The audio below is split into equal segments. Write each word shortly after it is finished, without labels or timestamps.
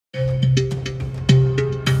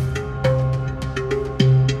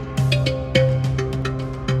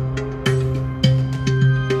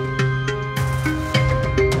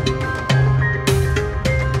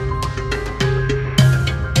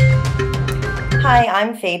Hi,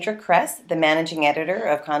 I'm Phaedra Cress, the managing editor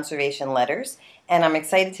of Conservation Letters, and I'm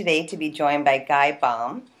excited today to be joined by Guy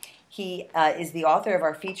Balme. He is the author of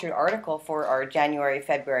our featured article for our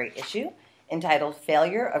January-February issue entitled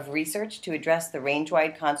Failure of Research to Address the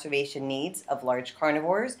Range-Wide Conservation Needs of Large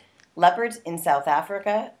Carnivores, Leopards in South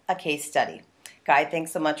Africa, a Case Study. Guy,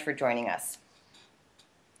 thanks so much for joining us.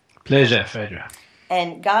 Pleasure, Phaedra.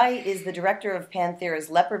 And Guy is the director of Panthera's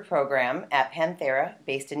Leopard program at Panthera,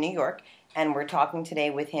 based in New York, and we're talking today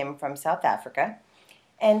with him from South Africa.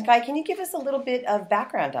 And Guy, can you give us a little bit of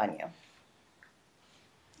background on you?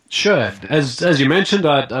 Sure. As you mentioned,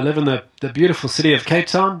 I live in the beautiful city of Cape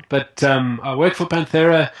Town, but I work for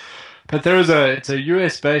Panthera. Panthera is a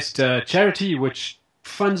US-based charity which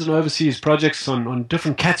funds and oversees projects on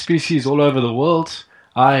different cat species all over the world.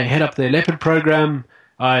 I head up their leopard program.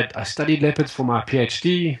 I studied leopards for my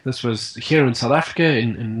PhD. This was here in South Africa,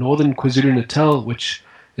 in northern KwaZulu-Natal, which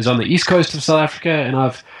is on the east coast of South Africa, and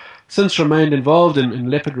I've since remained involved in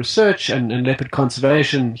leopard research and leopard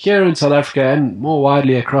conservation here in South Africa and more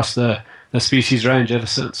widely across the species range ever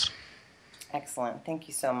since. Excellent. Thank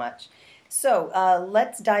you so much. So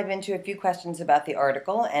let's dive into a few questions about the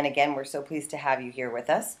article, and again, we're so pleased to have you here with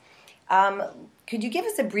us. Could you give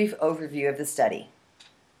us a brief overview of the study?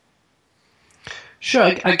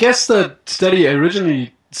 Sure. I guess the study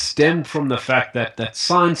originally stemmed from the fact that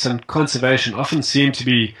science and conservation often seem to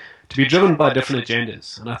be driven by different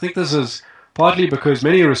agendas. And I think this is partly because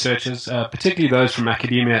many researchers, particularly those from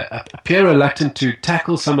academia, appear reluctant to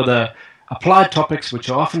tackle some of the applied topics which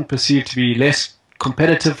are often perceived to be less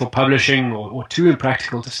competitive for publishing or too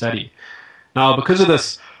impractical to study. Now, because of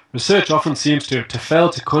this, research often seems to fail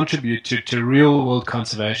to contribute to real-world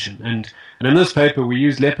conservation. And in this paper, we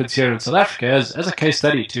use leopards here in South Africa as a case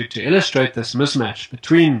study to illustrate this mismatch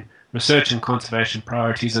between research and conservation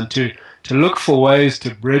priorities and to look for ways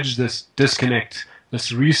to bridge this disconnect,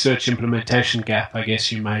 this research implementation gap, I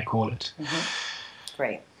guess you may call it. Mm-hmm.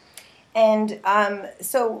 Great. And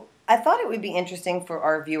so I thought it would be interesting for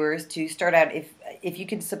our viewers to start out if you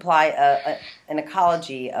could supply an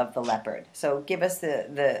ecology of the leopard. So give us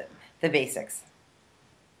the basics.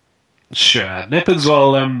 Sure. Leopards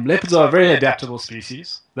are a very adaptable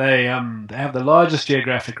species. They have the largest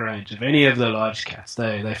geographic range of any of the large cats.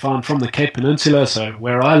 They found from the Cape Peninsula, so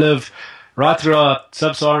where I live, right throughout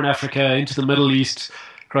sub-Saharan Africa into the Middle East,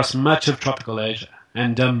 across much of tropical Asia.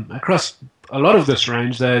 And across a lot of this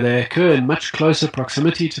range, they occur in much closer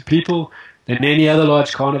proximity to people than any other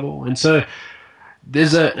large carnivore. And so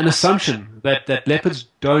there's an assumption that leopards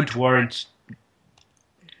don't warrant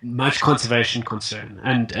much conservation concern,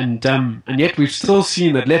 and yet we've still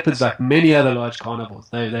seen that leopards, like many other large carnivores,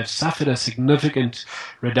 they've suffered a significant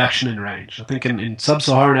reduction in range. I think in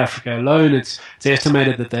sub-Saharan Africa alone, it's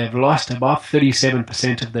estimated that they've lost about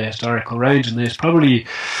 37% of their historical range, and this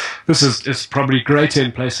is probably greater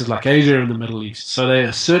in places like Asia and the Middle East. So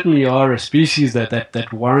they certainly are a species that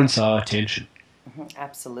warrants our attention. Mm-hmm,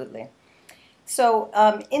 absolutely. So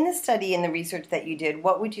in the study, in the research that you did,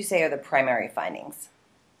 what would you say are the primary findings?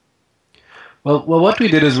 Well, what we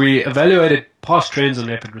did is we evaluated past trends in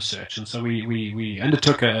leopard research, and so we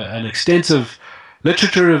undertook an extensive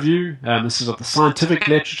literature review. This is of the scientific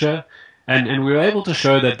literature, and we were able to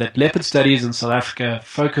show that leopard studies in South Africa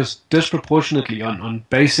focused disproportionately on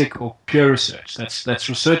basic or pure research. That's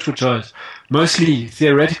research which was mostly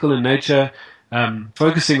theoretical in nature,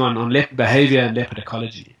 focusing on leopard behavior and leopard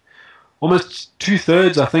ecology. Almost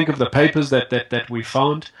 2/3, I think, of the papers that we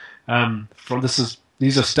found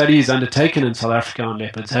these are studies undertaken in South Africa on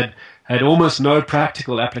leopards, had almost no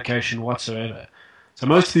practical application whatsoever. So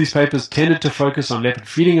most of these papers tended to focus on leopard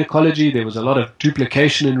feeding ecology. There was a lot of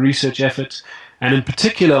duplication in research efforts, and in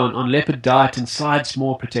particular on leopard diet inside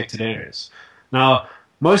small protected areas. Now,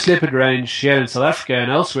 most leopard range here in South Africa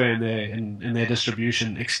and elsewhere in their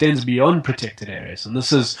distribution extends beyond protected areas, and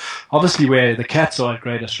this is obviously where the cats are at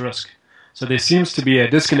greatest risk. So there seems to be a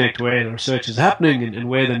disconnect where the research is happening and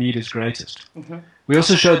where the need is greatest. Mm-hmm. We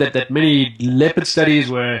also showed that many leopard studies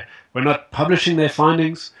were not publishing their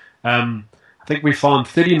findings. I think we found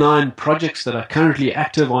 39 projects that are currently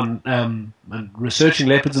active on researching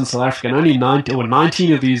leopards in South Africa, and only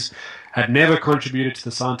 19 of these had never contributed to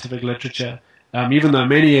the scientific literature, even though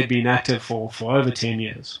many had been active for over 10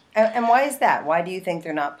 years. And why is that? Why do you think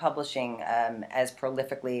they're not publishing as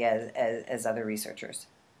prolifically as other researchers?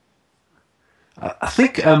 I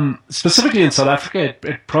think specifically in South Africa,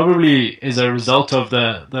 it probably is a result of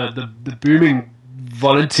the booming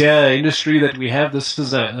volunteer industry that we have. This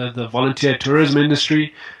is the volunteer tourism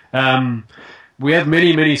industry. we have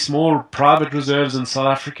many small private reserves in South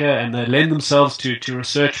Africa, and they lend themselves to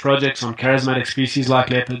research projects on charismatic species like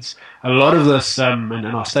leopards. A lot of this, and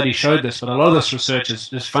our study showed this, but a lot of this research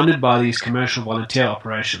is funded by these commercial volunteer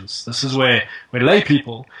operations. This is where lay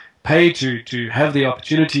people pay to have the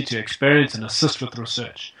opportunity to experience and assist with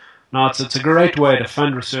research. Now, it's a great way to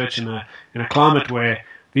fund research in a climate where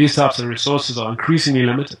these types of resources are increasingly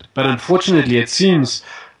limited. But unfortunately, it seems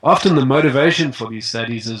often the motivation for these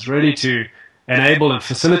studies is really to enable and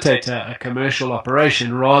facilitate a commercial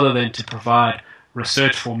operation rather than to provide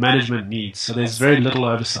research for management needs. So there's very little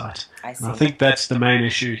oversight. I see. And I think that's the main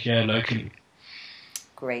issue here locally.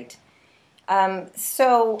 Great.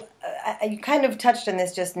 So you kind of touched on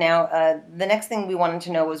this just now. The next thing we wanted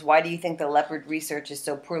to know was, why do you think the leopard research is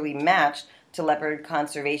so poorly matched to leopard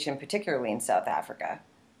conservation, particularly in South Africa?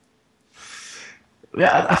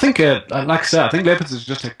 Yeah, I think, like I said, I think leopards is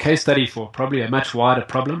just a case study for probably a much wider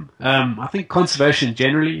problem. I think conservation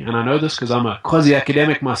generally, and I know this because I'm a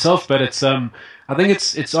quasi-academic myself, but I think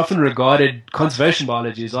it's often regarded, conservation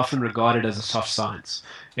biology is often regarded as a soft science.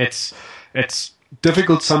 It's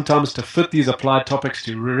difficult sometimes to fit these applied topics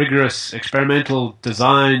to rigorous experimental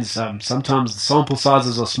designs. Sometimes the sample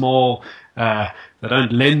sizes are small. They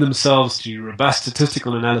don't lend themselves to robust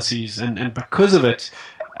statistical analyses, and because of it,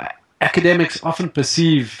 academics often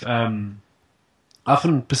perceive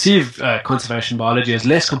conservation biology as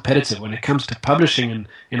less competitive when it comes to publishing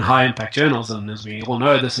in high-impact journals. And as we all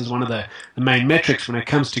know, this is one of the main metrics when it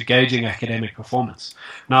comes to gauging academic performance.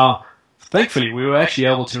 Now, thankfully, we were actually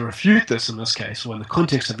able to refute this in this case, or in the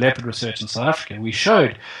context of leopard research in South Africa. We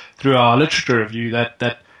showed through our literature review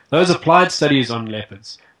that those applied studies on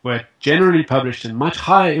leopards were generally published in much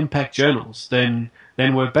higher impact journals than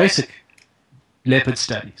were basic leopard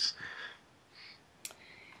studies.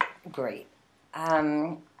 Great.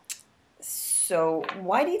 So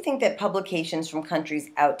why do you think that publications from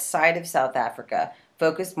countries outside of South Africa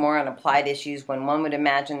focus more on applied issues when one would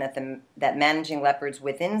imagine that managing leopards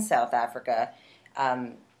within South Africa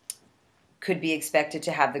could be expected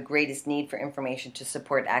to have the greatest need for information to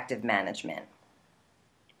support active management?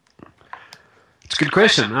 It's a good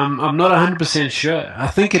question. I'm not 100% sure. I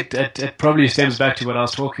think it probably stems back to what I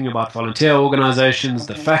was talking about, volunteer organizations,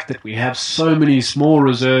 the fact that we have so many small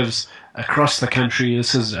reserves across the country.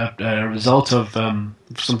 This is a result of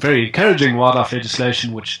some very encouraging wildlife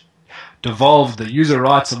legislation which devolved the user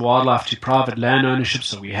rights of wildlife to private land ownership.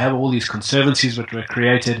 So we have all these conservancies which were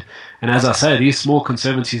created. And as I say, these small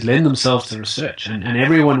conservancies lend themselves to research. And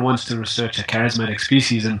everyone wants to research a charismatic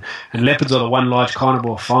species. And leopards are the one large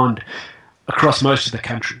carnivore found across most of the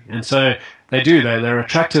country. And so they're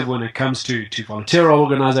attractive when it comes to volunteer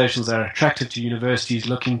organizations. They're attractive to universities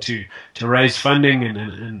looking to raise funding,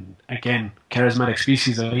 and again, charismatic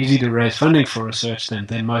species are easy to raise funding for research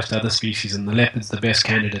than most other species, and the leopard's the best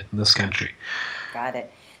candidate in this country. Got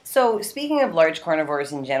it. So speaking of large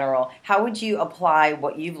carnivores in general, how would you apply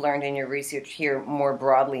what you've learned in your research here more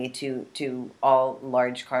broadly to all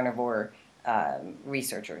large carnivore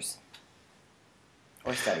researchers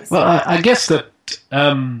or studies? Well, I guess that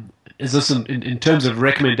is this in terms of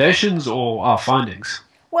recommendations or our findings?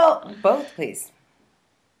 Well, both, please.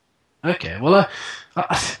 Okay. Well,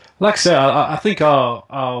 like I say, I think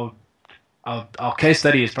our case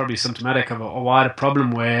study is probably symptomatic of a wider problem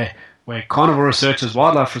where carnivore researchers,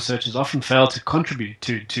 wildlife researchers, often fail to contribute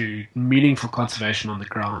to meaningful conservation on the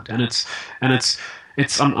ground. And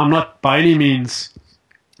I'm not by any means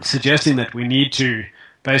suggesting that we need to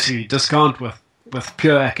basically discount with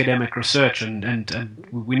pure academic research, and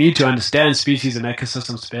we need to understand species and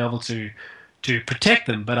ecosystems to be able to protect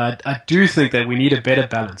them. But I do think that we need a better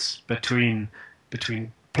balance between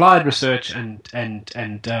applied research and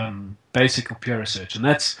basic or pure research, and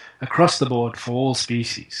that's across the board for all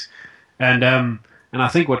species. And I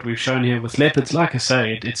think what we've shown here with leopards, like I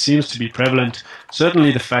say, it seems to be prevalent.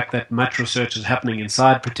 Certainly the fact that much research is happening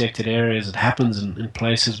inside protected areas, it happens in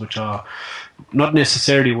places which are not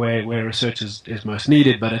necessarily where research is most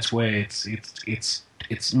needed, but it's where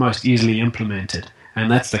it's most easily implemented. And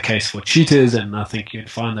that's the case for cheetahs, and I think you'd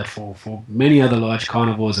find that for many other large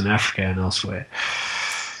carnivores in Africa and elsewhere.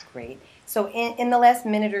 Great. So in the last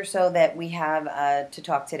minute or so that we have to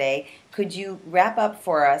talk today, could you wrap up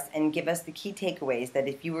for us and give us the key takeaways that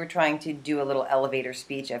if you were trying to do a little elevator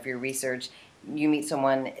speech of your research, you meet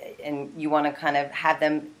someone and you want to kind of have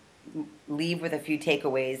them leave with a few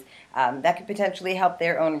takeaways that could potentially help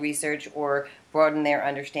their own research or broaden their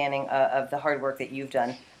understanding of the hard work that you've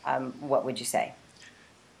done, what would you say?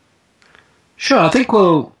 Sure. I think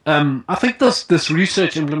I think this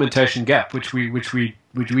research implementation gap, which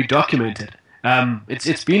we documented,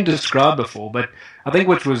 It's been described before, but I think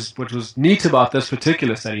what was neat about this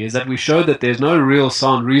particular study is that we showed that there's no real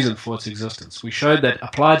sound reason for its existence. We showed that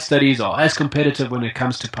applied studies are as competitive when it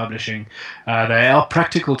comes to publishing. They are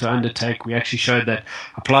practical to undertake. We actually showed that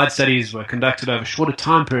applied studies were conducted over shorter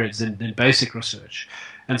time periods than basic research.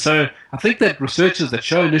 And so I think that researchers that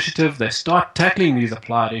show initiative, they start tackling these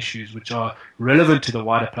applied issues which are relevant to the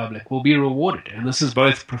wider public, will be rewarded. And this is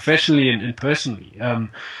both professionally and personally.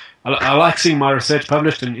 I like seeing my research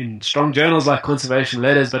published in strong journals like Conservation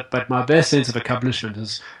Letters, but my best sense of accomplishment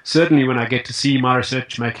is certainly when I get to see my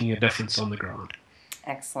research making a difference on the ground.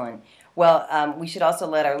 Excellent. Well, we should also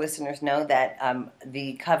let our listeners know that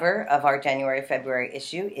the cover of our January-February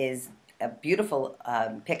issue is a beautiful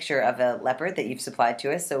picture of a leopard that you've supplied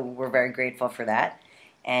to us, so we're very grateful for that.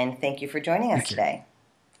 And thank you for joining us today.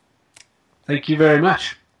 Thank you very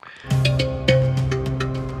much.